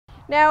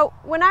Now,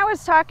 when I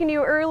was talking to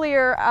you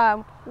earlier,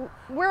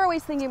 we're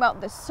always thinking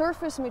about the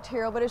surface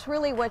material, but it's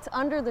really what's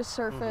under the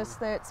surface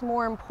that's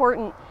more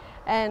important,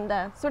 and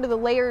sort of the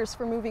layers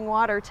for moving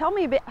water. Tell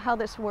me a bit how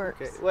this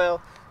works. Okay.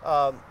 Well,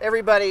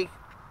 everybody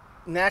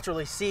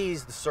naturally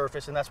sees the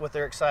surface, and that's what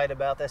they're excited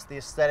about. That's the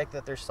aesthetic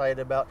that they're excited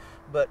about.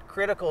 But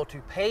critical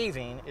to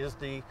paving is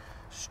the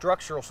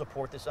structural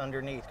support that's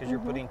underneath, because you're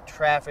putting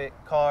traffic,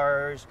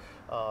 cars,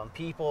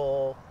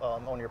 people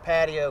on your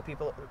patio,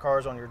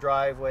 cars on your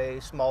driveway,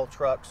 small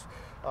trucks.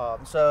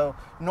 So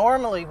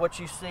normally what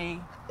you see,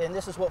 and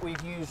this is what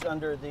we've used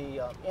under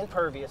the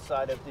impervious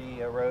side of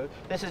the road,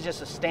 this is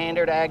just a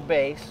standard ag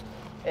base,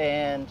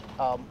 and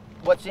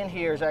what's in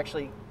here is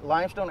actually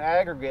limestone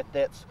aggregate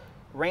that's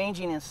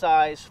ranging in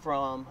size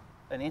from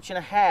 1.5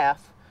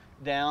 inches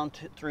down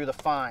through the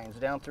fines,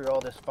 down through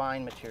all this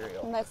fine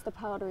material. And that's the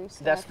powdery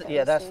stuff.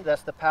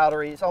 That's the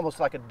powdery. It's almost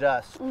like a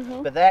dust,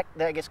 but that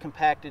gets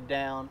compacted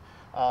down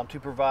to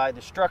provide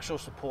the structural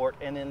support.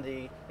 And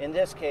in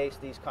this case,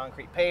 these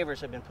concrete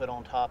pavers have been put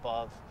on top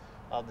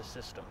of the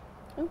system.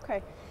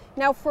 Okay.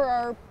 Now for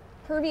our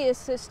pervious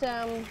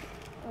system,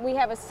 we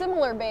have a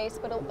similar base,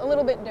 but a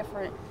little bit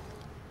different.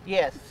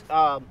 Yes.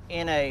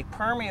 In a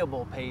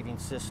permeable paving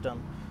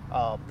system,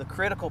 the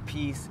critical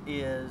piece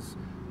is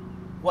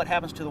what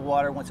happens to the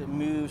water once it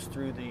moves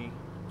through the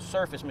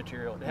surface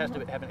material. It has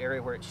to have an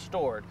area where it's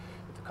stored.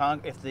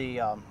 If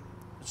the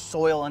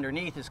soil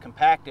underneath is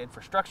compacted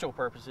for structural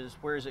purposes,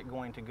 where is it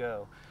going to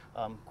go?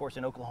 Of course,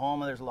 in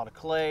Oklahoma, there's a lot of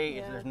clay.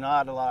 Yeah. There's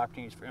not a lot of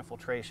opportunities for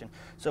infiltration.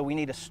 So we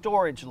need a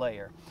storage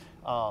layer.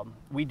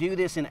 We do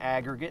this in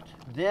aggregate.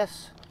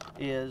 This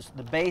is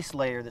the base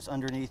layer that's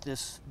underneath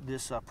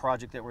this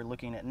project that we're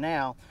looking at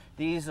now.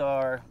 These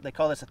are, they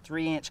call this a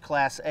 3-inch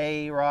Class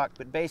A rock,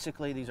 but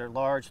basically these are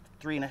large,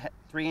 3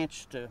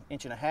 inch to 1.5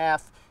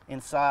 inches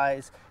in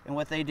size. And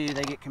what they do,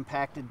 they get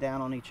compacted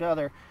down on each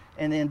other.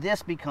 And then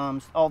this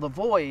becomes, all the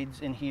voids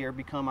in here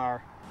become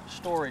our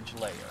storage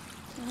layer.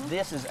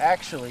 This is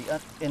actually,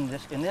 in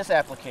this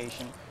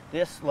application,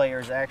 this layer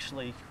is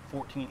actually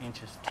 14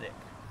 inches thick.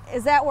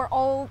 Is that where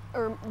all,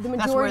 or the majority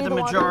That's where the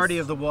majority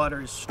of of the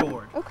water is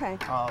stored. Okay.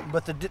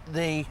 But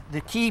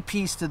the key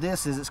piece to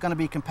this is it's going to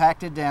be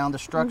compacted down. The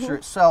structure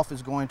itself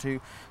is going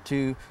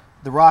to,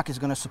 the rock is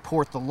going to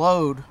support the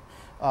load,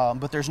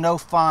 but there's no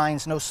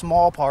fines, no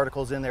small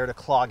particles in there to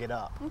clog it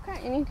up.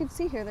 Okay, and you can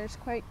see here there's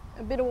quite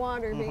a bit of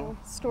water being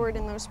stored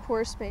in those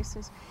pore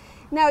spaces.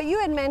 Now you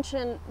had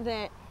mentioned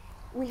that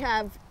we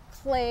have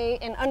clay,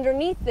 and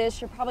underneath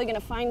this you're probably going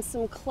to find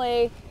some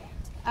clay.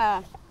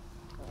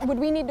 Would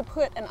we need to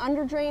put an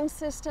underdrain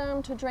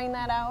system to drain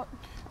that out?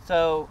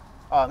 So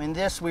in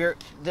this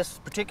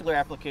particular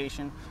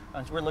application,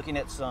 we're looking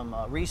at some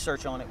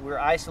research on it. We're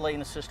isolating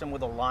the system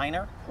with a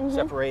liner,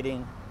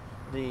 separating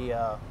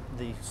the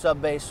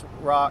subbase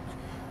rock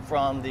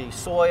from the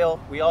soil.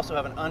 We also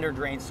have an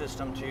underdrain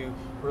system to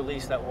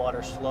release that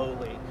water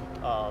slowly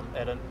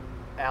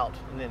out,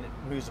 and then it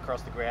moves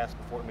across the grass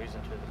before it moves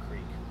into the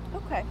creek.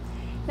 Okay.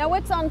 Now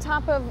what's on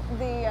top of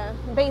the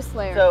base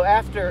layer? So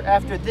after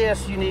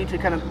this, you need to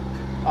kind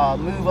of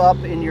move up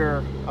in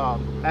your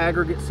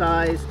aggregate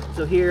size.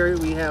 So here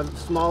we have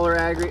smaller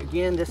aggregate.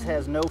 Again, this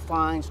has no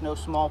fines, no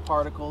small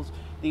particles.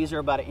 These are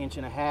about 1.5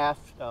 inches,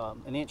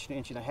 1 inch to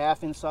 1.5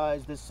 inches in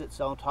size. This sits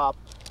on top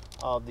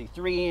of the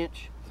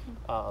 3-inch.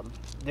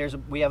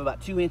 We have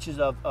about 2 inches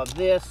of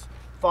this.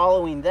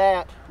 Following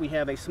that, we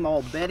have a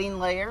small bedding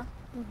layer.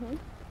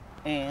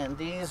 And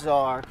these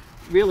are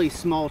really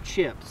small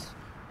chips.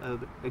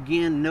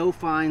 Again, no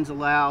fines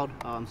allowed,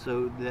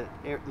 so that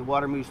the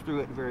water moves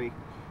through it very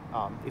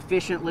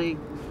efficiently.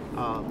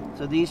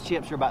 So these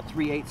chips are about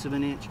 3/8 of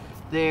an inch.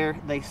 They're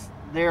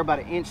about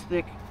 1 inch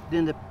thick.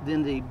 Then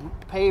the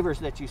pavers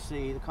that you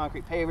see, the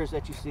concrete pavers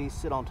that you see,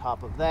 sit on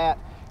top of that.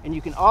 And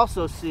you can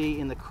also see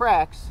in the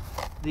cracks,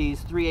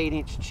 these 3/8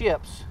 inch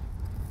chips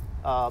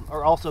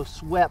are also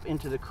swept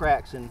into the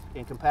cracks and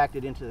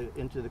compacted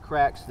into the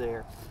cracks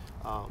there.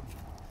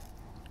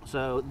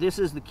 So this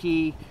is the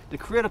key. The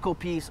critical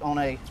piece on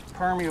a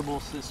permeable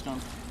system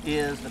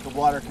is that the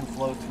water can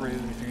flow through.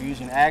 If you're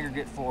using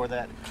aggregate for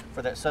that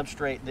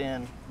substrate,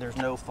 then there's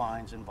no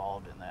fines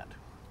involved in that.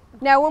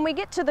 Now when we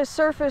get to the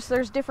surface,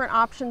 there's different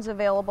options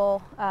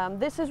available.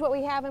 This is what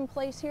we have in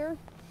place here,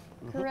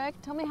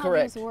 correct? Tell me how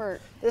these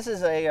work. This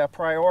is a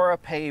Priora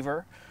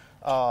paver,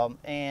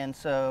 and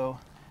so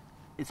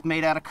it's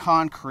made out of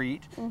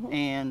concrete,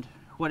 and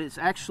what it's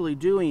actually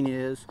doing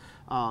is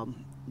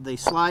they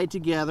slide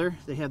together.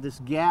 They have this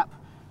gap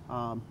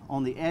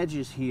on the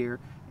edges here,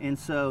 and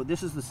so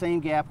this is the same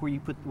gap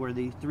where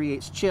the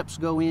 3/8 chips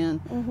go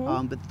in,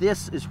 but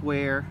this is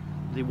where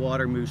the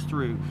water moves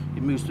through.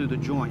 It moves through the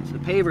joints. The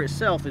paver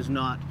itself is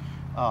not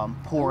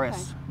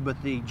porous, but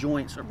the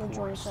joints are porous.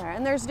 Joints are.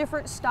 And there's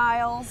different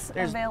styles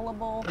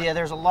available. Yeah,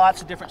 there's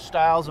lots of different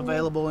styles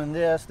available in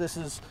this. This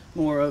is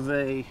more of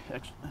a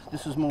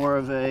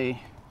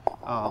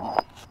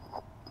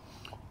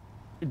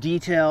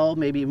detail,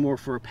 maybe more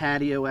for a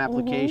patio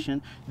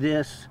application.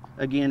 This,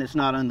 again, it's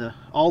not on the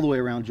all the way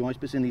around joints,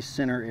 but it's in these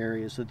center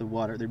areas that the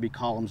water, there'd be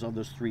columns of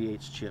those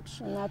 3/8 chips.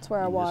 And that's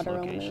where our water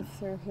will move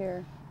through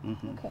here.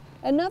 Okay.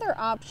 Another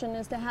option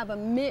is to have a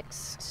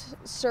mixed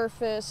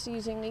surface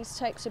using these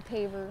types of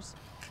pavers,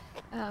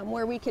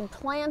 where we could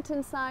plant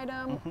inside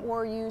them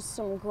or use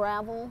some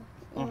gravel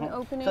in the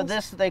openings. So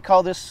this, they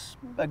call this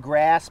a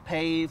grass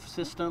pave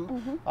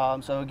system.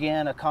 So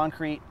again, a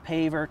concrete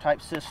paver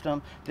type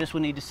system. This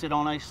would need to sit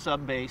on a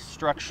sub-base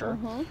structure.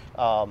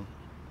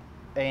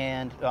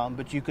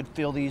 But you could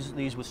fill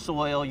these with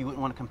soil. You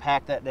wouldn't want to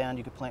compact that down.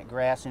 You could plant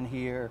grass in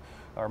here,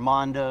 or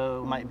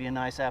Mondo might be a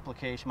nice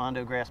application.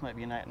 Mondo grass might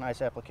be a nice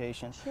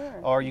application. Sure.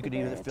 Or you could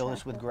either fill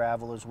this with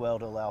gravel as well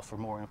to allow for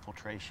more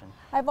infiltration.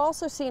 I've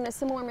also seen a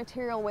similar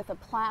material with a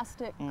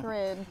plastic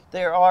grid.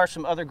 There are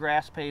some other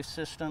grass paved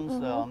systems.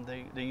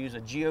 They use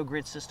a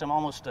geogrid system,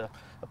 almost a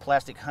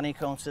plastic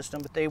honeycomb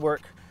system, but they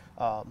work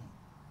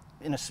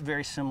in a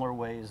very similar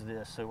way as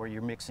this, so where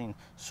you're mixing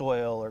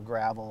soil or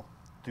gravel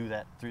through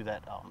that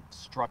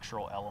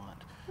structural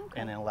element,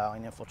 and then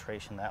allowing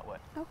infiltration that way.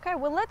 Okay,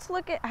 well, let's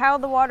look at how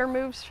the water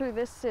moves through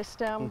this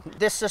system.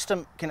 This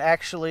system can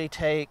actually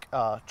take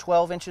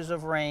 12 inches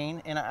of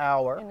rain in an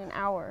hour. In an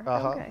hour,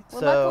 okay. Well,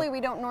 So, luckily we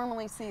don't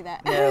normally see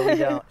that. No, we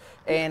don't.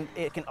 And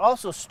it can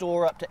also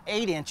store up to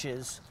 8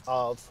 inches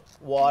of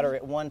water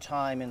at one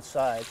time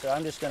inside. So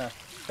I'm just gonna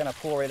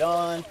pour it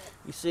on.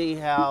 You see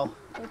how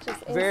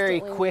very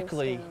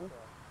quickly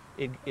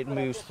it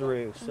moves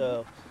through.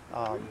 So.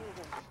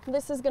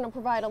 This is going to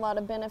provide a lot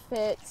of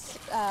benefits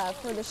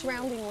for the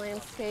surrounding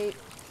landscape.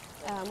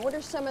 What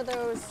are some of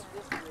those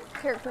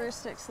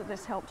characteristics that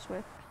this helps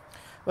with?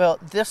 Well,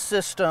 this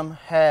system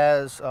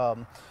has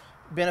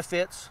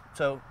benefits.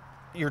 So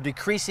you're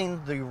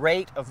decreasing the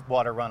rate of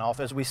water runoff.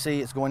 As we see,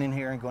 it's going in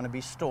here and going to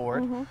be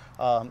stored.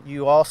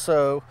 You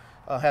also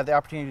have the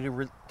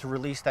opportunity to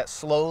release that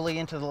slowly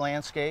into the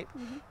landscape.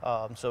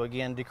 So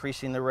again,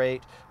 decreasing the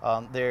rate.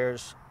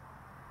 There's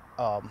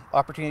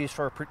opportunities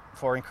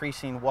for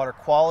increasing water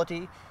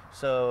quality.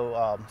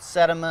 So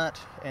sediment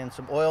and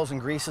some oils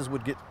and greases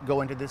would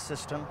go into this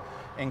system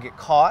and get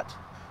caught.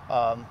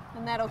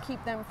 And that'll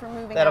keep them from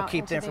moving. That'll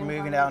keep them from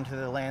moving out into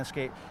the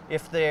landscape.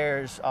 If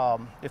there's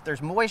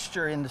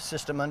moisture in the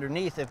system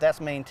underneath, if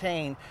that's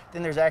maintained,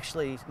 then there's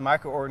actually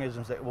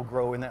microorganisms that will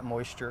grow in that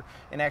moisture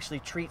and actually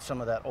treat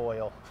some of that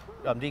oil,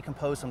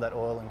 decompose some of that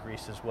oil and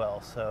grease as well.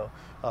 So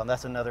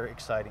that's another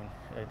exciting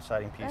piece to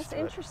it. That's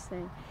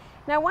interesting.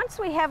 Now, once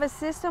we have a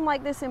system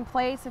like this in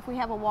place, if we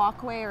have a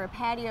walkway or a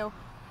patio,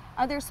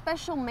 are there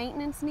special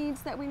maintenance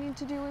needs that we need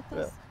to do with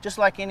this? Well, just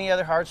like any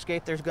other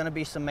hardscape, there's going to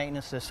be some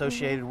maintenance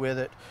associated with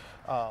it.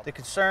 The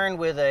concern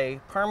with a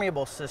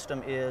permeable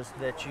system is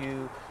that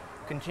you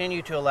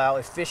continue to allow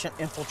efficient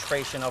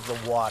infiltration of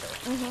the water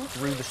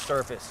through the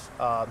surface.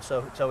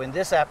 So in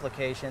this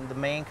application, the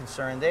main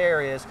concern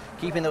there is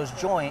keeping those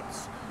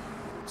joints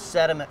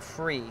sediment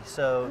free.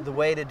 So the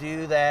way to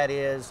do that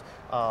is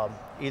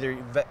either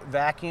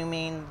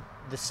vacuuming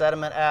the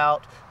sediment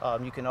out.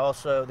 You can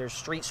also, there's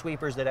street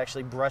sweepers that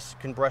actually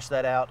can brush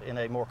that out in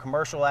a more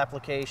commercial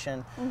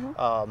application.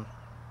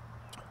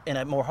 In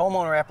a more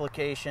homeowner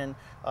application,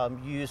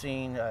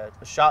 using a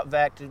shop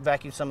vac to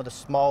vacuum some of the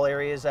small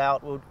areas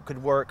out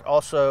could work.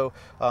 Also,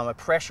 a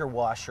pressure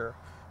washer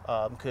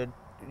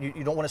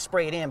you don't want to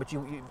spray it in, but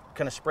you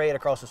kind of spray it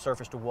across the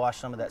surface to wash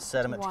some of that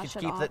sediment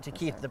to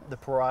keep the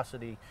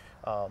porosity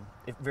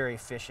very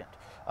efficient.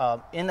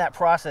 In that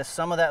process,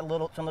 some of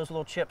those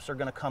little chips are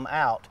going to come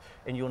out,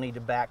 and you'll need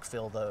to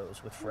backfill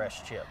those with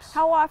fresh chips.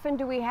 How often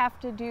do we have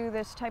to do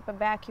this type of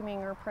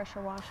vacuuming or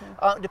pressure washing?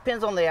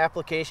 Depends on the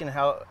application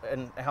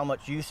and how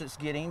much use it's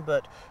getting,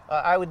 but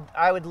I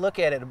would look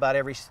at it about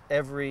every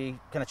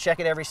kind of check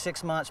it every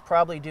 6 months,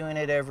 probably doing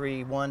it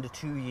every 1 to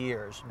 2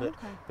 years. But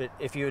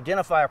if you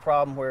identify a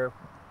problem where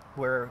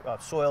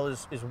soil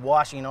is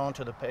washing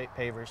onto the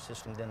paver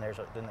system, then there's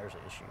an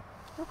issue.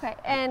 Okay,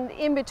 and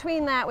in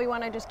between that, we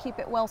want to just keep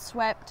it well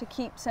swept to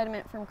keep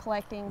sediment from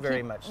collecting.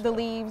 Very much the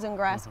leaves and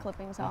grass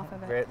clippings off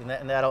of it.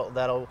 And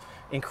that'll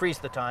increase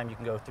the time you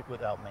can go through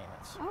without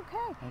maintenance.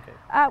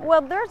 Okay.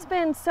 Well, there's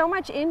been so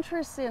much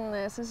interest in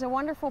this. It's a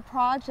wonderful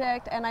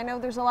project, and I know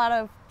there's a lot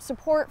of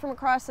support from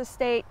across the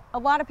state. A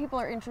lot of people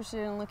are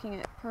interested in looking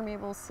at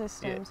permeable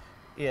systems.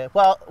 Yeah.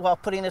 While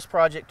putting this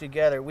project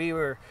together, we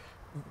were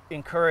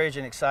encouraged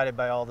and excited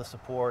by all the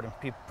support and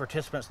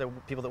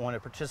people that wanted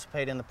to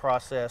participate in the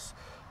process.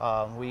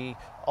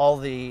 All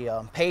the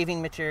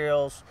paving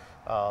materials,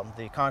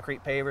 the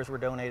concrete pavers were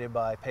donated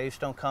by Paved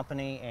Stone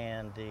Company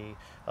and the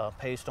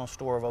Paved Stone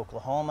Store of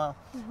Oklahoma.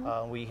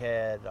 We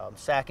had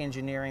SAC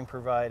Engineering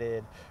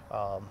provided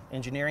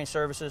engineering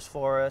services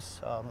for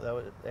us,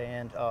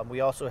 and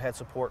we also had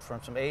support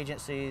from some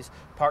agencies,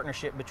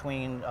 partnership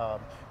between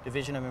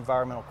Division of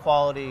Environmental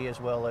Quality as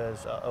well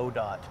as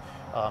ODOT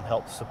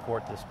helped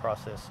support this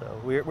process.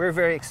 So we're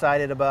very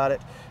excited about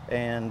it,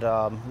 and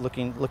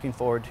looking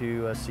forward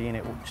to seeing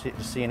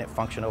it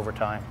function over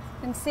time.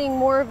 And seeing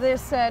more of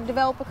this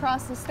develop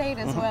across the state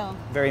as well.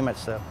 Very much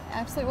so.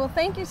 Absolutely. Well,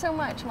 thank you so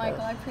much,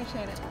 Michael. I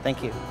appreciate it.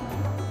 Thank you.